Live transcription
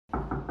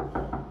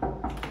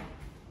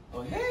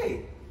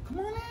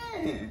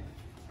saying.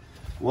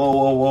 Whoa,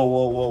 whoa, whoa,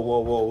 whoa, whoa, whoa,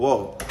 whoa,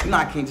 whoa. You know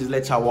I can't just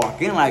let y'all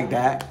walk in like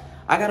that.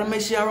 I gotta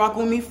make sure y'all rock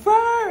with me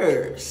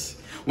first.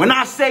 When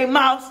I say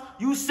mouse,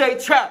 you say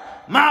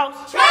trap.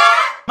 Mouse. Trap.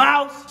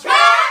 Mouse. Trap.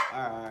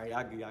 All right,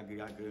 y'all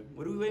good.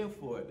 What are we waiting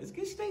for? Let's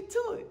get straight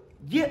to it.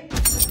 Yeah.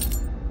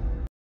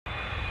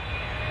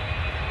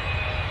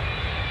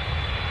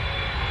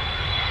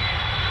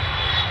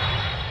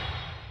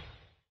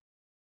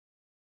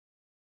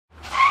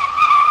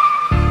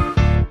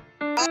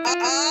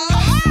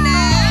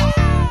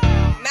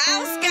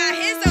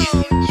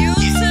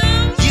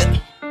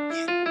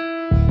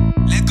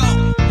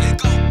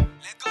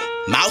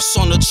 Mouse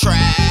on the track.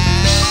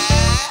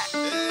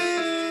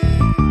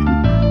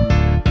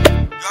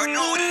 Y'all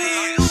know what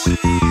it is.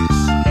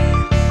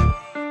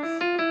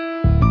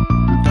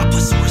 I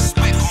put some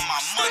respect on my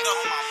mother.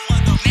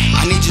 I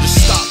need you to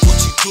stop what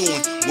you're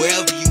doing,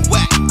 wherever you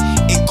at.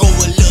 It go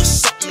a little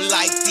something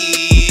like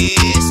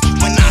this.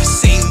 When I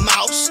say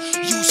mouse,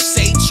 you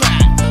say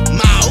trap.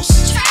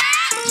 Mouse,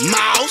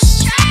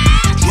 mouse.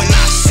 When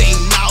I say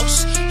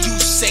mouse, you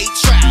say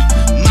trap.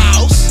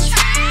 Mouse,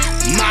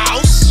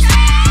 mouse.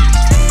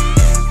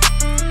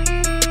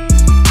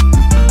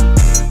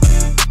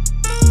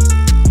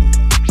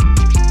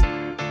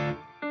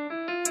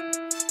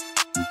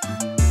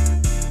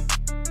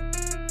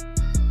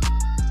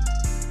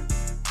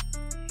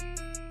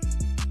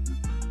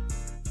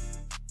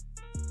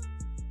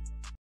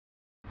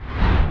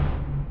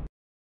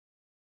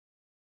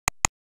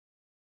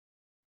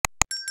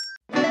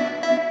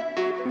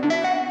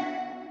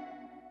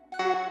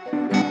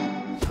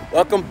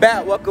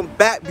 Welcome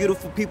back,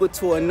 beautiful people,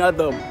 to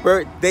another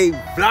birthday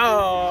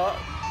vlog.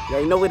 You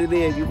already know what it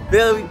is, you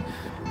feel me?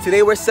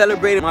 Today we're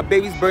celebrating my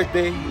baby's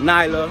birthday,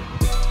 Nyla.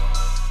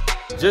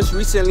 Just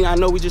recently, I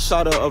know we just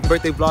shot a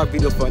birthday vlog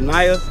video for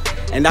Nyla,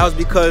 and that was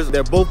because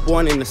they're both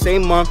born in the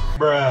same month,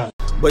 but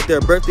their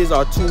birthdays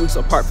are 2 weeks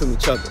apart from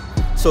each other.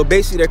 So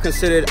basically they're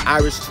considered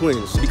Irish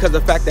twins because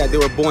of the fact that they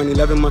were born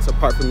 11 months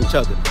apart from each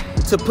other.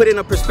 To put it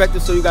in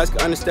perspective so you guys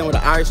can understand what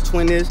an Irish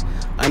twin is,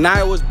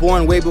 Nyla was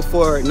born way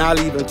before Nyla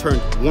even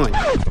turned 1.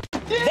 Damn!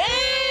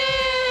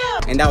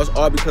 And that was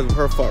all because of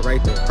her fault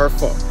right there, her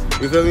fault.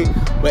 You feel me?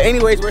 But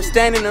anyways, we're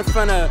standing in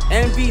front of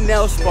MV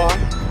Nail Spa,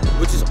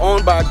 which is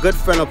owned by a good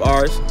friend of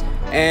ours.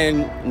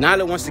 And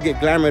Nyla wants to get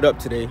glamored up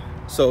today.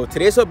 So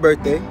today's her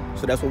birthday,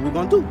 so that's what we're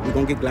gonna do. We're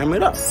gonna get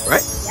glamored up,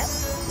 right? Yep.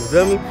 You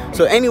feel me?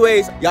 So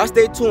anyways, y'all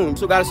stay tuned.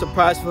 So got a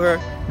surprise for her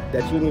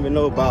that you didn't even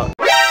know about.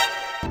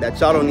 That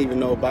y'all don't even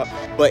know about.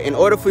 But in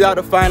order for y'all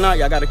to find out,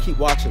 y'all gotta keep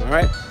watching, all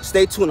right?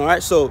 Stay tuned, all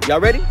right? So, y'all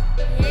ready?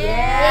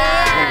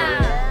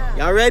 Yeah!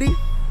 Y'all ready? All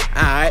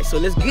right, so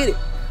let's get it.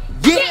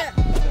 Yeah!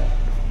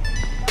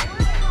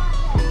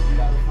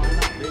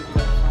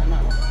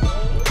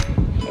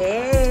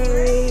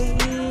 Hey!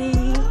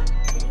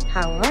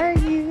 How are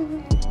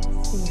you?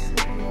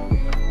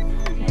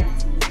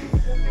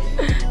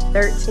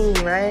 13,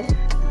 right?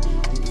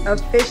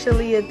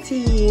 Officially a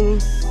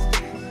teen.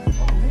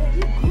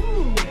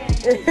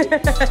 Hey,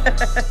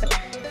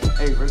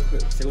 real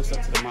quick, say what's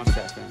up to the Mouse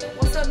Chat family.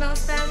 What's up,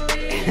 Mouse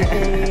family?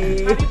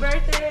 Hey. Happy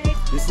birthday!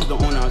 This is the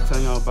owner I was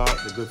telling y'all about,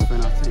 the good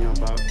friend I was telling y'all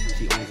about.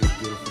 She owns this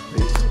beautiful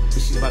place. And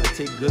she's about to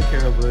take good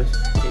care of us,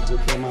 take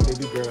good care of my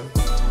baby girl.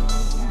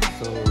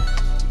 So,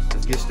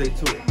 let's get straight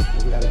to it.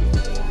 What we gotta do?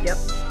 Yep.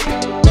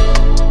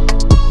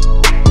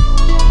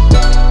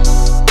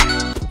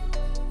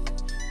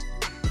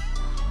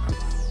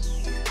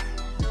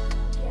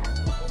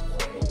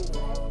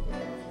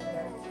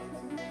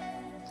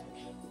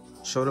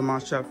 Show the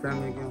Mouse Chat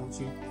family again what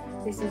you.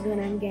 This is what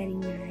I'm getting,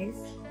 guys.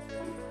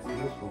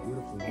 Beautiful,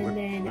 beautiful. And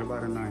then what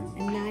about a 9?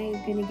 And now you're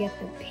gonna get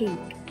the pink.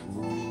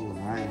 Ooh,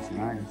 nice,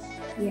 nice.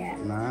 Yeah.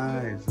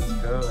 Nice. Let's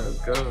go, let's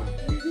go. Is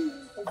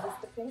this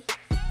the pink?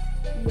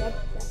 Yep,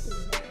 that's it.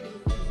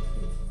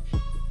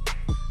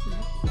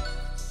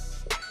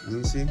 Let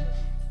me see.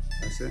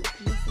 That's it.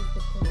 This is the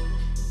pink.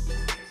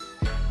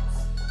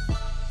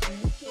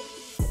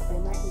 I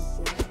like it.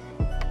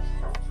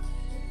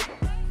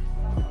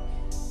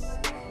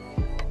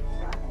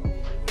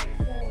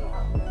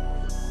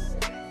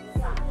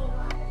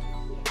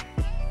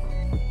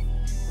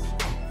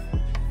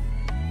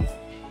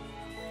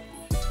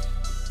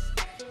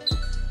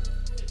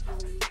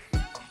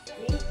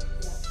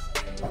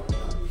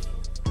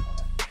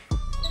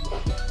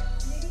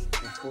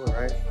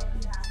 Right?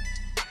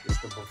 It's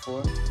the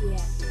before?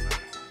 Yeah.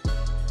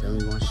 Then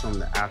we're going to show them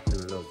the after in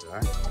a little bit,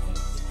 right?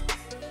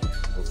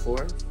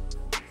 Before,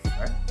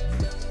 right?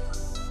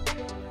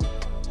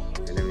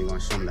 And then we're going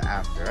to show them the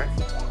after, right?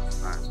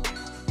 Alright.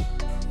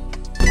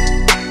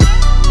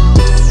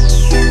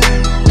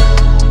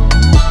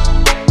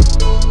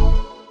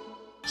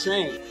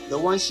 Train, the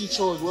one she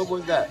chose, what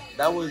was that?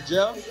 That was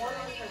gel?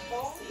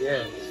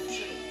 Yeah.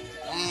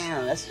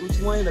 Damn, that's what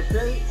you wanted,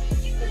 acrylic?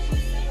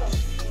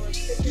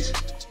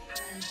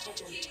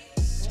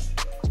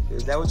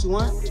 Is that what you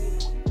want?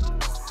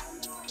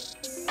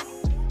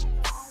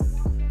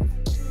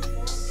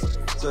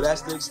 So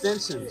that's the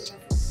extensions.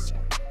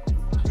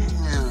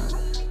 Damn.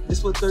 This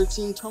this what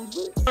 13 comes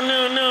with?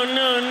 No.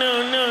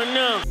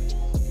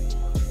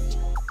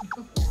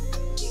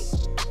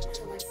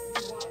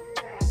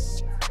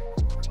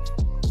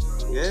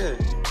 Yeah.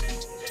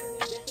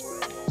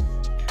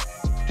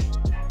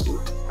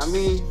 I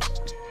mean,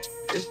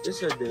 it's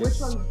her day. Which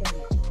one's better?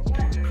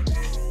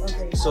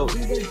 Okay, So- we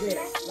did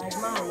this, like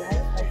mine,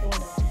 right? Like the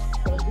one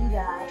so do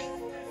that.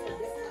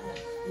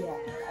 Yeah,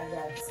 I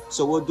guess.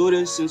 So we'll do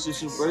this since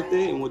it's your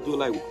birthday, and we'll do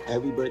like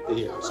every birthday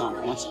here or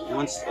something, once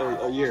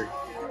a year.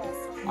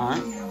 All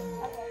right.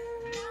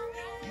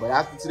 But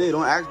after today,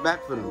 don't ask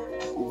back for them.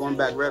 We're going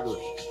back regular.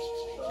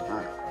 All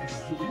right.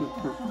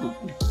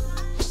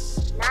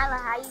 Nyla,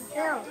 how you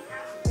feel?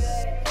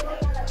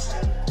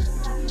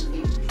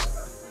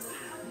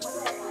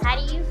 How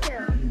do you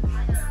feel?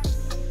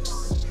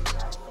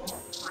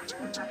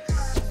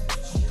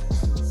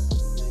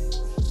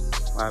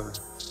 What happened?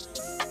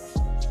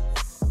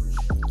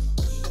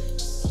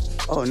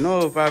 Oh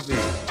no, Papi.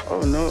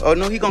 Oh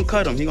no, he gonna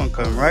cut him. He gonna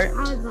cut him, right? I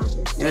was about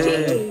to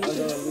Yeah.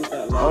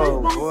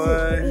 Oh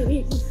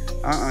boy.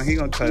 He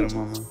gonna cut him,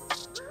 mama.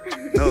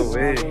 No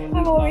way.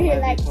 I'm over here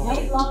like,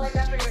 Long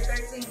enough for your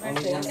 13th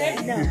birthday, okay?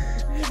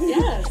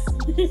 Yes.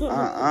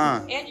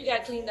 And you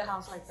gotta clean the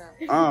house like that.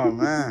 Oh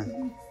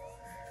man.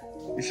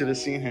 You should have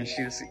seen her. You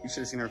should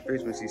have seen her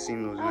face when she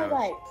seen those I was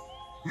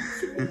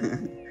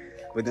nails. like,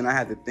 But then I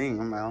had to think.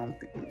 I'm like, I don't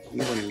think he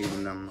wouldn't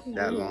leave them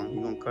that long.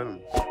 He gonna cut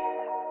them.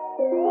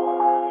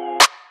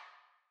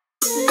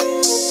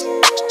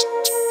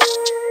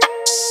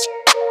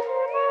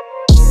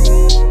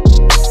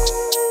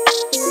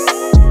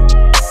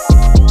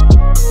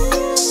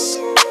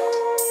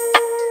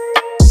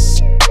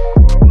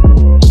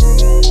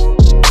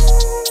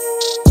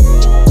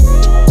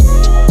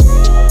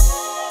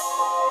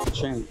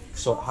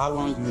 So how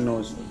long do you know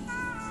us for?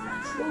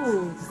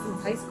 Ooh,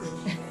 high school.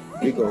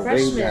 We go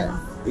way back.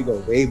 We go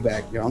way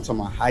back. Yo, I'm talking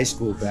about high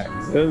school back.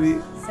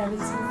 Really? 17.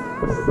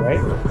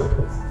 Right?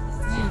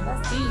 Damn,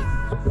 that's deep.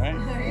 Right?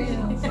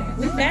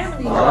 We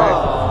family.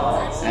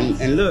 Right.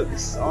 And look,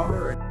 it's all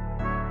her.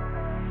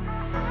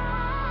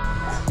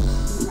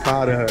 I'm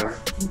proud of her.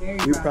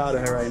 We're proud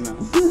of her right now.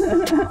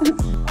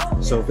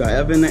 So if y'all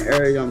ever in the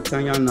area, I'm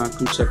telling y'all now,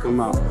 come check them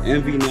out.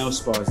 MV Nail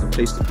Spa is the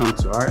place to come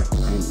to, alright?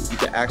 And you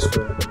can ask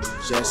for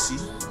Jessie.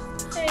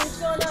 Hey, what's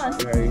going on?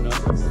 You already know.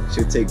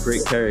 She'll take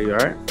great care of you,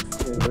 alright?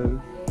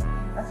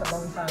 That's a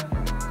long time.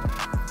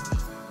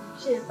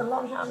 Shit, it's a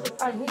long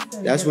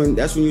time. That's when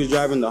you was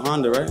driving the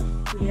Honda, right?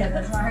 Yeah,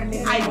 that's why her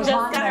name I just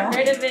got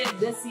rid of it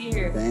this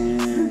year.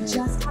 Damn.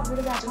 Just got rid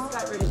of that. Just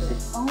got rid of it.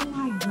 Oh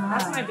my god.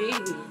 That's my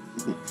baby.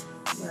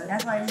 Yeah,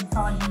 that's why we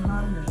called you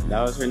Honda.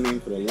 That was her name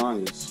for the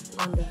longest.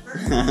 I didn't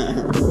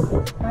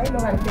know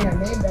how to say her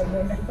name back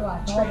then. That's why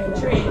I called her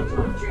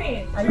that.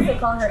 Train. I used to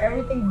call her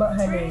everything but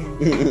her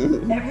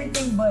name.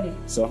 Everything but it.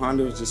 So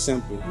Honda was just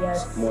simple.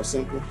 Yes. More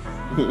simple.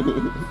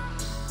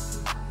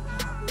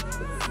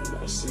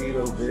 I see it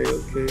over there,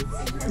 okay?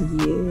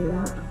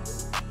 Yeah.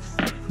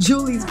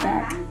 Julie's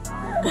back.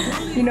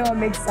 You know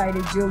I'm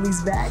excited.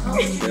 Julie's back.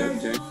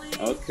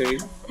 Okay.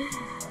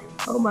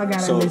 Oh my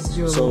god, I miss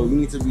Julie. So you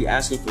need to be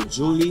asking for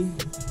Julie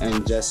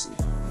and Jessie.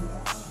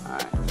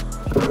 Alright.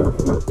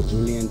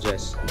 Julie and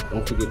Jessie.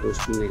 Don't forget those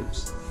two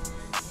names.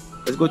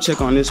 Let's go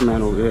check on this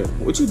man over here.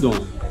 What you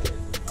doing?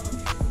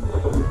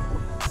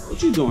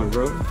 What you doing,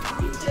 bro?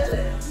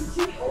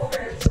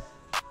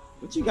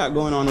 What you got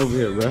going on over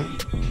here, bro?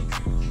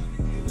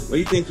 Where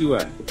you think you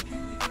at?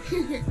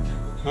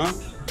 Huh?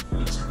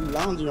 You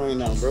lounging right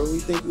now, bro. Where you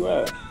think you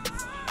at?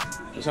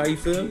 That's how you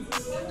feel?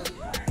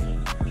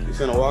 You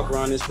finna walk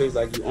around this place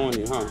like you own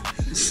it, huh?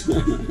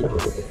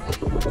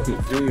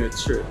 Doing your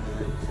trip,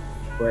 man.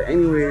 But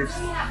anyways,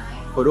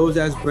 for those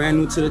that's brand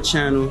new to the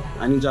channel,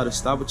 I need y'all to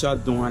stop what y'all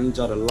doing. I need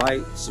y'all to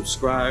like,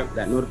 subscribe,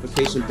 that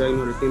notification bell, you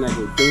know the thing that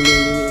go ding,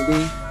 ding, ding, ding,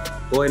 ding.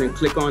 Go ahead and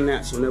click on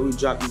that so whenever we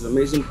drop these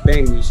amazing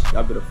bangers,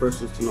 y'all be the first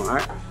ones to know,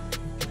 alright?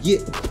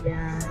 Yeah.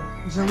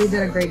 Julie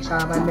did a great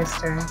job. I missed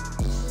her.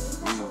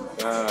 Oh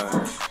my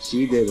God.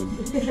 She did them.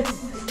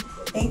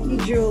 Thank you,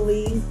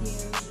 Julie.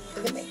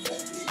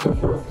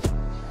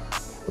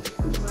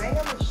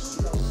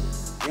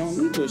 You don't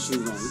need those shoes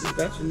on. You just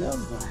got your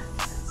nails on.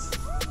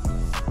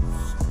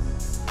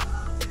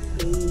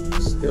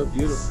 Still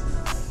beautiful.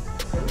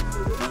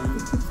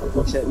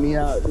 Check me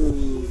out,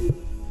 dude.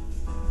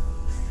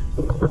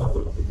 You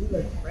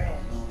look fresh.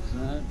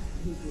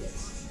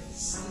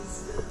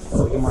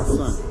 Look at my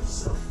son.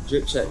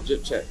 Drip check,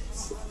 drip check.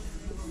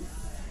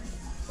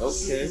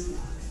 Okay.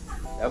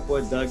 That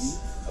boy Dougie.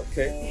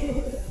 Okay.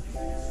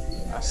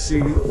 I see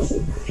you.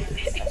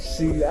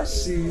 I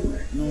see you.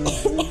 You know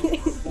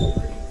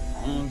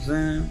what I'm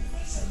saying?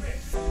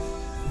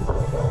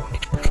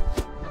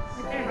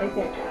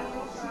 Okay.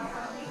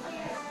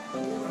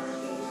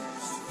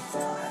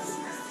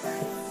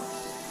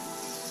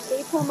 Can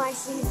you pull my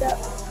sleeves up?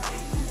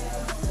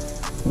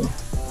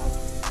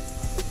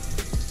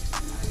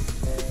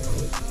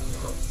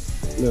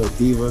 Little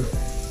diva.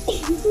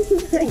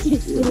 Like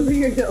it's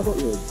weirdo.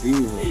 Little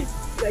diva.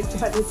 Like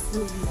trying to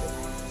sleep.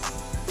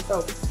 So.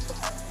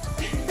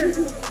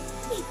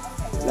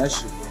 Bless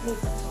you.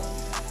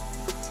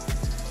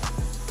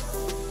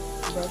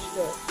 Brush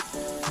good.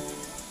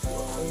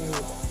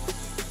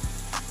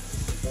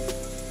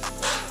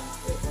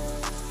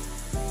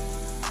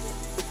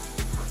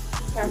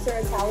 Pass her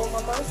a towel,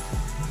 Mama.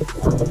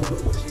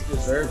 She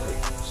deserves it.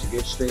 She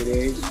gets straight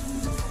A's.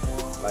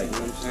 Like, you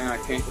know what I'm saying? I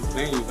can't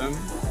complain, you feel me?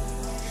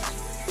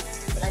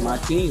 That's my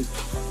team.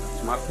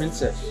 It's my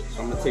princess.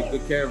 So I'm gonna take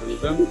good care of her, you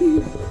feel me?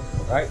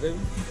 Right, baby?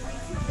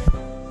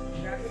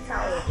 Grab the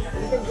towel.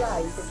 You can dry,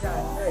 you can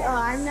dry. Oh,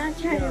 I'm not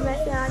trying to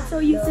mess around. I'm so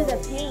used to the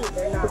paint.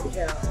 They're not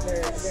gel.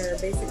 They're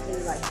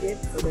basically like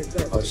dipped, so they're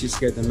good. Oh, she's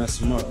scared to mess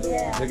them up.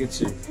 Yeah. Look at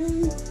you.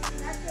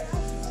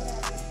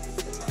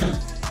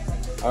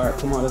 All right,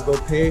 come on, let's go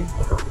pay.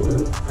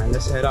 And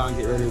let's head out and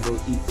get ready to go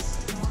eat.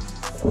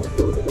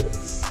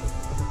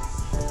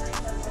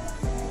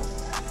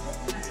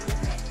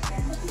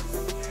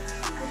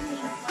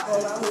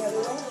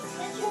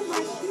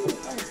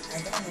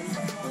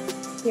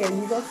 Here,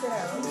 you go sit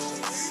down.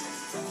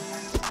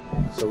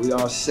 So we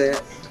all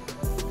set.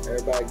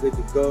 Everybody good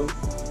to go.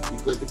 You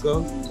good to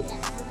go? You know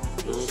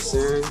what I'm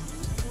saying?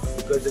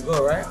 You good to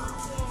go, right?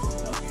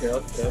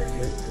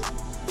 Okay.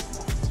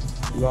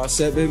 You all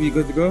set, baby? You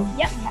good to go?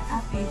 Yep.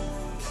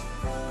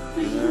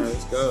 Yeah,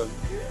 let's go.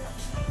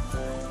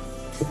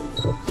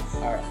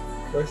 Alright,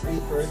 first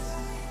thing first.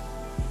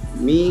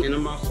 Me and the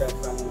Mouse Trap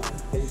family,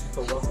 thank you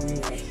for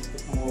welcoming us to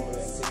come over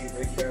and taking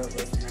great care of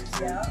us.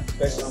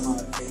 Especially on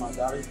my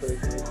daughter's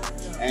birthday.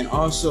 And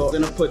also, I'm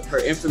gonna put her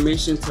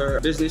information to her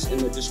business in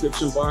the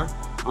description bar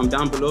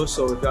down below.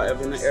 So if y'all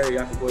ever in the area,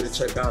 y'all can go to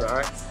check out,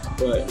 alright?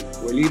 But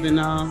we're leaving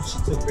now. She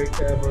took great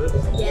care of us.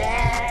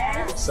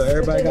 Yeah. So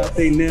everybody got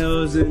their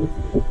nails and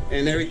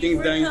everything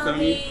done, you feel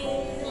me?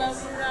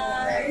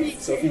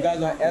 So if you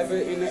guys are ever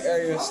in the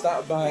area,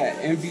 stop by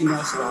at MV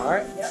Nail Salon,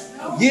 alright?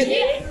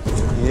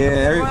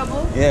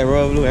 Yeah,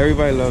 Royal Blue.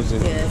 Everybody loves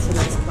it. Yeah, it's a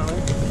nice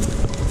color.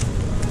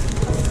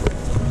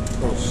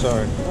 Oh,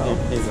 sorry. Oh,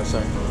 here you go,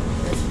 sorry.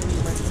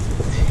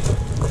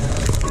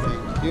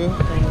 Thank you.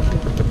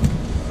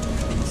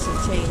 Some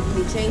change.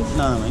 Any change?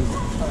 No, man.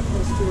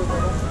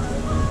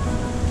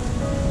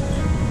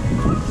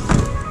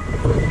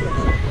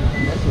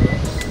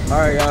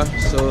 Alright, y'all.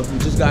 So we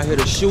just got here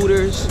to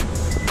Shooters.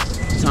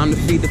 Time to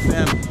feed the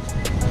family.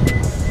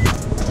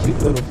 Cute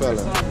little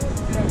fella.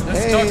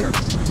 That's Tucker.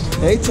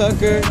 Hey,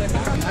 Tucker.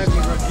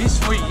 He's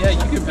sweet. Yeah,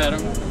 you can pet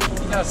him. You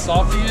know how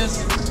soft he is?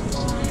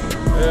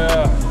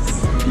 Yeah.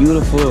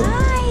 Beautiful.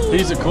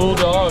 He's a cool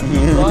dog.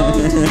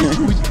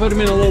 We put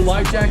him in a little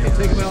life jacket,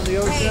 take him out in the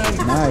ocean.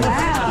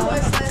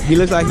 Nice. He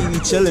looks like he be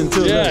chilling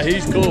too. Yeah,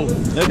 he's cool.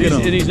 Look at him.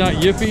 And he's not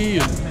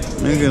yippy.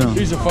 Look at him.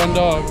 He's a fun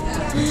dog.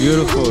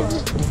 Beautiful.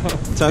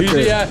 Tucker.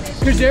 Yeah,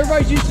 because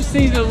everybody's used to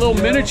see the little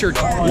miniature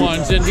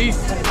ones, and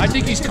I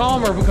think he's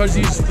calmer because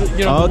he's,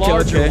 you know, the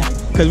larger one.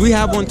 Because we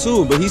have one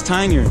too, but he's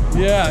tinier.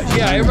 Yeah,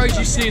 everybody's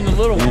just seeing the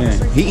little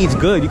ones. He eats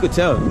good, you could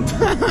tell.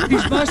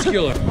 He's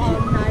muscular.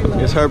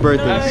 It's her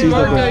birthday. Happy She's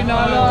birthday, the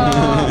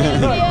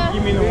Nyla.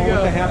 You mean the one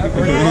with the happy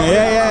birthday?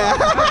 Yeah.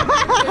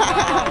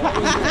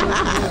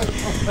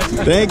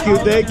 Thank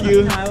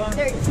you.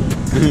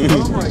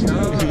 Oh my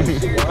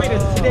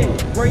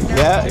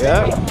God.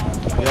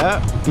 Yeah.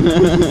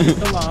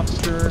 The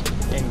lobster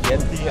and get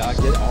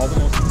all the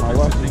most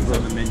delicious things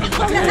on the menu.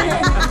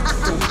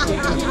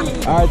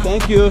 All right,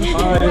 thank you.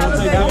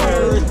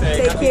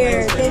 Take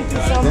care. Thank you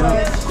so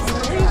much.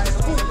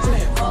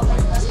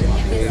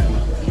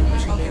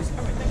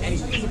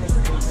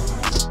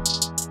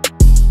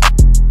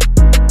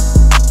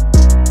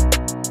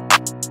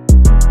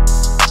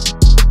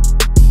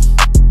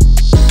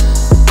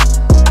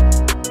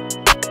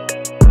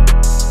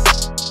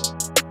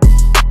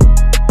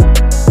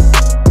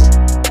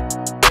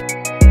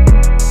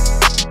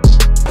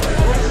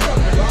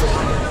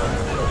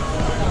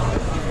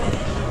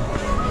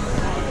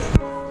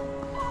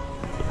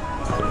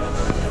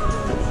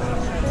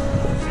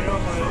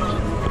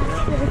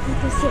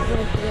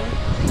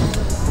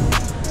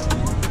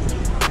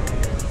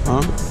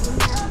 Huh?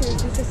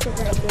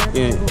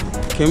 Yeah.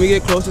 Can we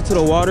get closer to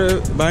the water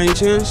by any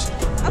chance?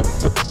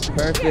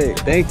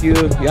 Perfect. Thank you.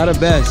 Y'all the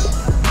best.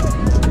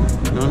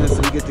 You know, so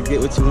you get to get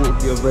what you want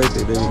for your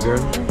birthday, baby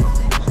girl.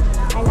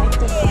 I like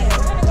the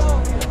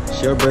water.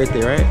 It's your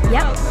birthday, right?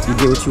 Yep. You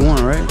get what you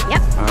want, right?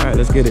 Yep. All right,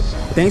 let's get it.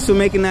 Thanks for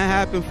making that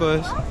happen for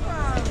us.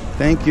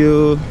 Thank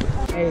you.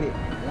 Made it.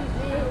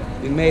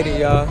 We made it,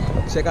 y'all.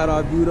 Check out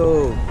our view,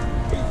 though.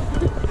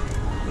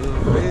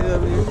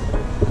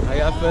 How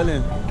y'all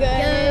feeling?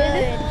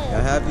 Good.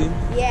 Y'all happy?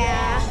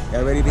 Yeah.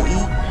 Y'all ready to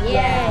eat?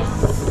 Yes.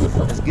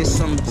 Let's get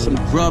some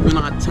grub in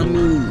our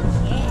tummy.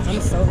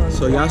 I'm so hungry.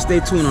 So y'all stay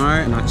tuned, all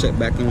right? And I'll check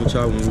back in with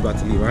y'all when we about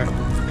to leave, all right?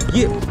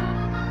 Yeah. Look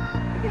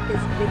at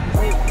this big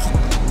boat.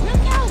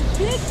 Look how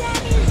big that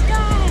is,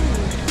 guys.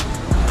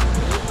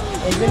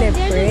 Isn't it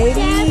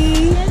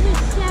pretty?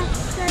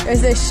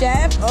 There's a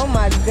chef. Oh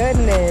my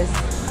goodness.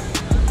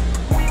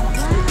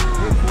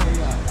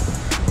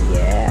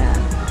 Yeah.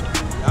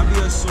 I'll be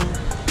here soon.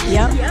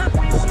 Yep.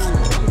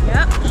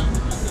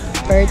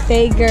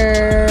 Birthday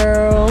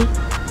girl.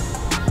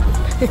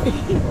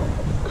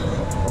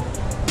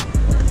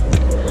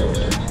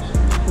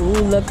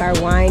 Ooh, look, our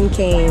wine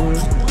came.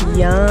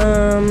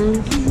 Yum.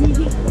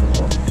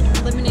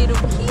 Lemonade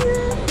over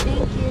here.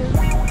 Thank you.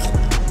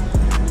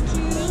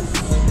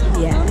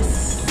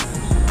 Yes.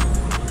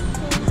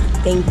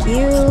 Thank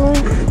you.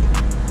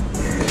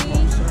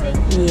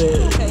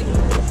 Yay. Okay.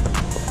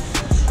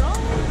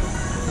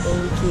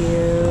 Thank you.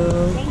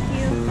 Thank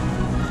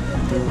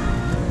you.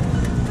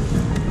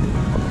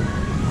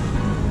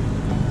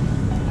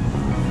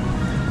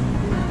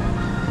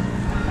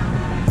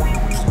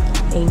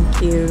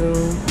 Thank you.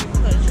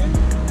 Pleasure.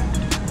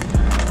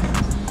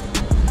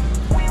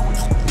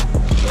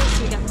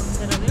 We got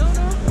mozzarella de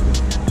oro.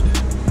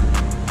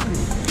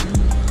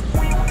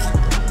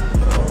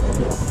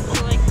 Would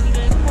you like me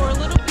to pour a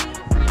little bit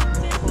for you to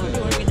sip, or do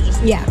you want me to just?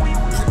 Yeah.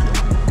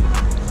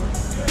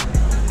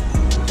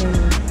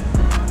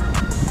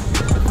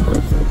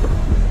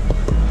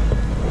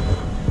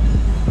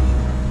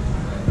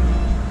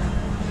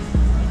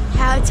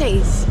 How it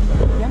tastes?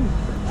 Yum.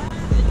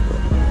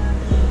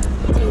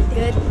 Tastes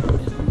good.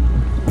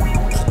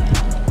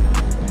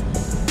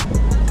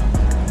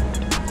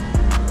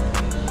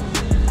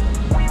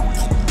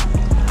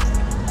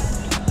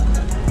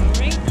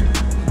 Alright.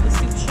 The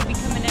soup should be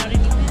coming out any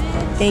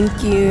minute. Thank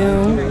you.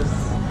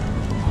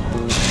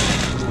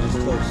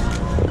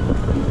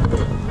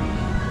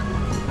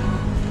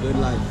 Good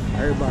life,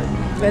 everybody.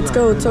 Let's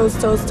go. Toast,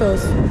 toast,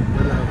 toast.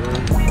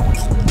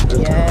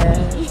 Yeah.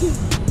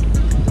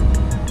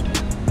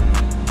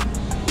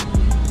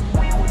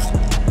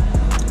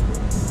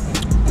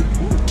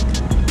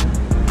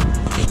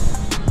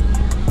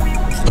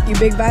 You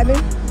big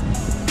vibing?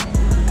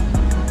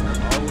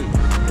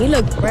 You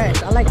look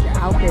fresh. I like your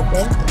outfit,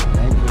 babe.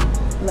 Thank you.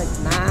 You look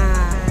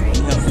nice.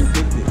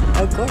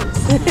 Of course.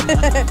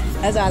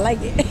 That's why I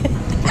like it.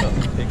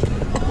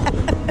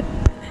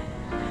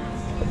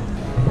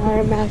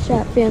 Our Mouth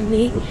Shop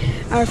family,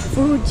 our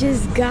food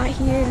just got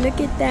here. Look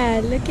at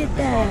that. Look at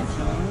that.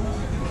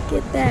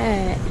 Look at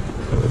that.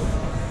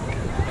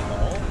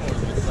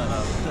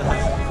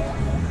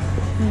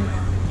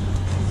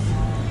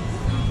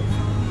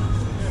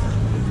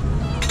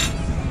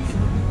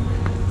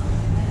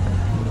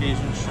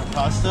 Cajun shrimp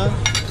pasta,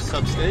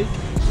 sub steak.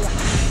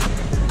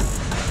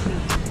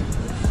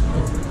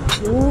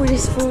 Ooh,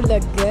 this food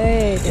look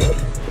good.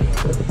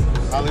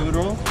 Hollywood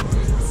roll.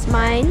 It's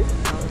mine.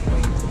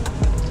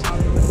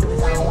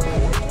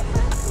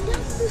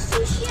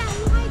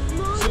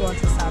 She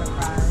wants a side of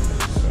fries.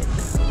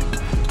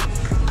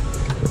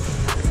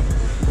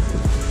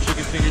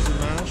 Chicken fingers and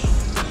mash.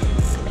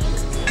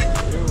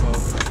 You're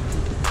welcome.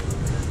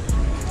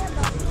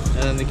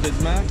 And then the kids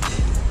mac.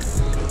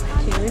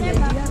 Karen, do you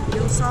have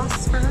dill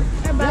sauce for her?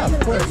 Yeah, of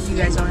course. You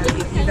guys don't have it.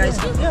 You guys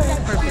don't.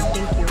 Perfect.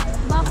 Thank you.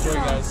 Enjoy,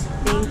 guys.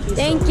 Thank you.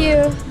 Thank you.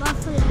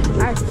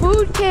 Our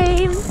food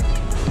came.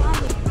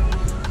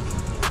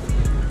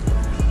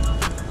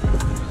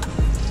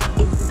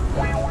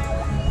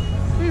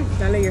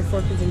 None of your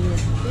fork is in here.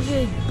 This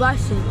is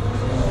bussin'.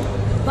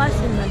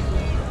 Bussin', bussin'.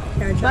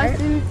 Can I try it?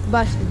 Bussin',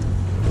 bussin'.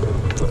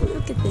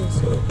 Look at this.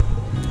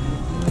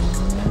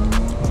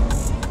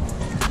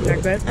 Is that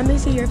good? Let me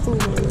see your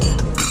food.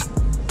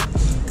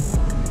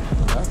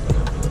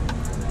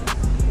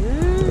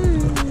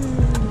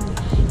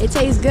 It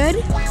tastes good?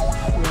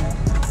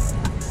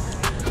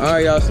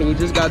 Alright, y'all, so we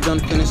just got done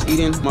finished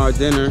eating our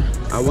dinner.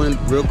 I wanted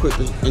real quick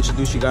to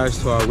introduce you guys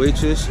to our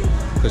waitress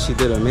because she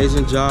did an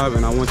amazing job,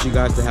 and I want you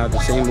guys to have the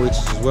same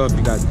waitress as well if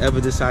you guys ever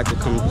decide to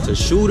come to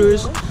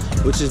Shooters,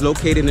 which is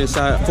located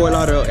inside Fort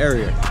Lauderdale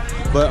area.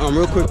 But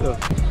real quick though,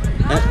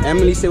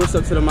 Emily, say what's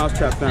up to the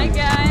Mousetrap Hi family.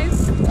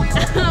 guys.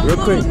 I'm Real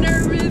a quick. little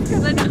nervous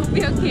because I don't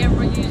be on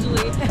camera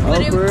usually.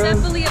 But it for was real?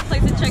 definitely a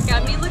place to check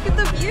out. I mean, look at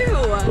the view.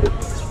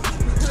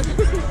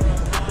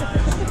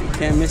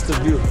 Can't miss the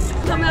view.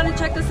 Come out and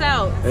check us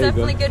out. There you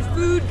go. Definitely good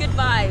food, good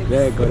vibes.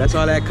 There you go. That's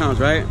all that counts,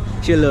 right?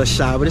 She a little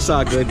shy, but it's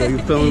all good though. You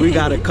feel me? We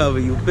gotta cover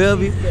you, feel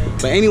me?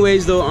 But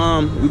anyways though,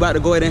 we about to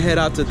go ahead and head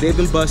out to Dave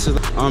 & Buster's.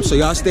 So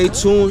y'all stay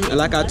tuned. And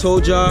like I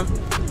told y'all,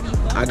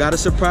 I got a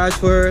surprise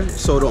for her.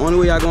 So the only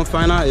way y'all gonna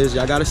find out is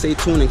y'all gotta stay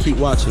tuned and keep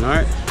watching, all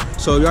right?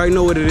 So you already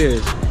know what it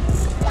is.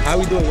 How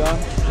we doing, y'all?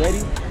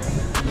 Ready?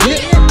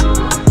 Yeah.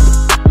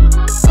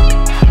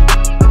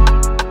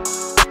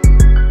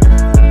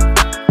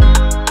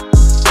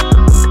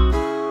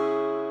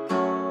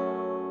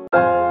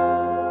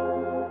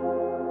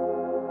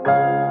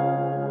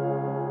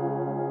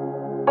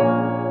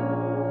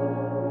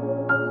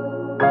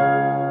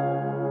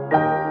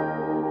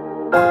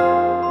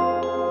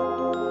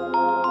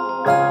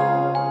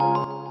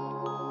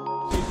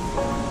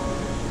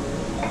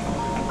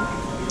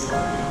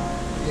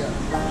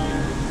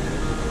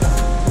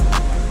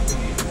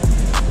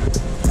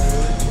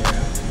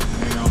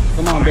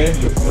 Come on, babe.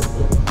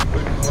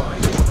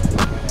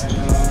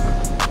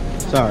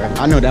 Sorry,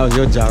 I know that was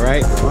your job,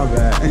 right? My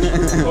bad.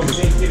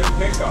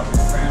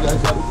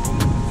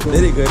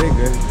 They did good, they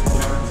good.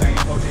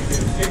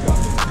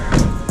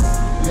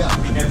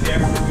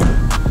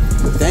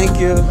 Thank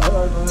you.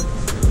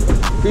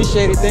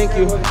 Appreciate it, thank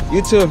you.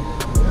 You too.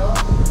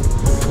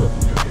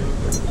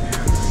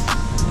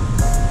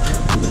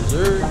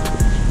 Dessert.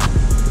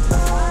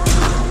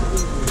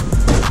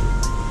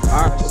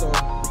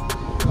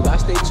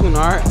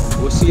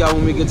 We'll see y'all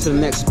when we get to the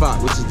next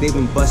spot, which is Dave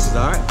and Buster's,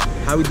 all right?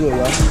 How we doing,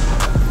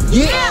 y'all?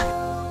 Yeah!